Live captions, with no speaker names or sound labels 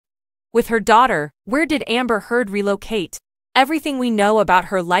With her daughter, where did Amber Heard relocate? Everything we know about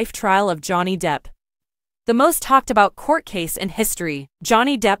her life trial of Johnny Depp. The most talked about court case in history,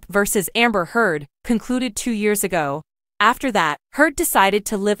 Johnny Depp versus Amber Heard, concluded 2 years ago. After that, Heard decided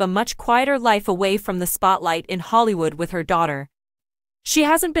to live a much quieter life away from the spotlight in Hollywood with her daughter. She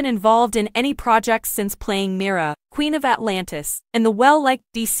hasn't been involved in any projects since playing Mira, Queen of Atlantis, in the well-liked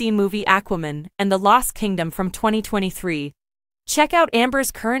DC movie Aquaman and The Lost Kingdom from 2023. Check out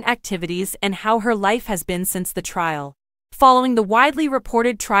Amber's current activities and how her life has been since the trial. Following the widely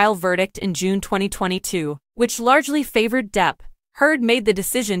reported trial verdict in June 2022, which largely favored Depp, Heard made the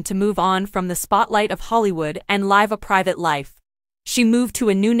decision to move on from the spotlight of Hollywood and live a private life. She moved to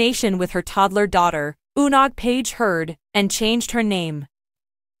a new nation with her toddler daughter, Unog Paige Heard, and changed her name.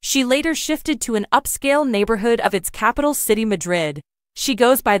 She later shifted to an upscale neighborhood of its capital city, Madrid. She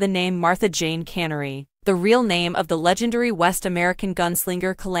goes by the name Martha Jane Cannery, the real name of the legendary West American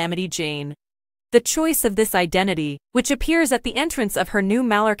gunslinger Calamity Jane. The choice of this identity, which appears at the entrance of her new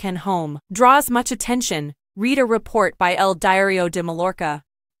Mallorcan home, draws much attention. Read a report by El Diario de Mallorca.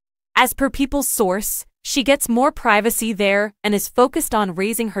 As per People's source, she gets more privacy there and is focused on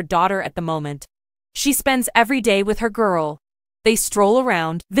raising her daughter at the moment. She spends every day with her girl. They stroll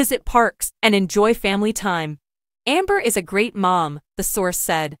around, visit parks, and enjoy family time. Amber is a great mom, the source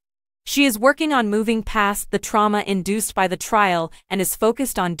said. She is working on moving past the trauma induced by the trial and is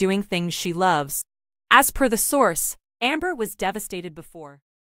focused on doing things she loves. As per the source, Amber was devastated before.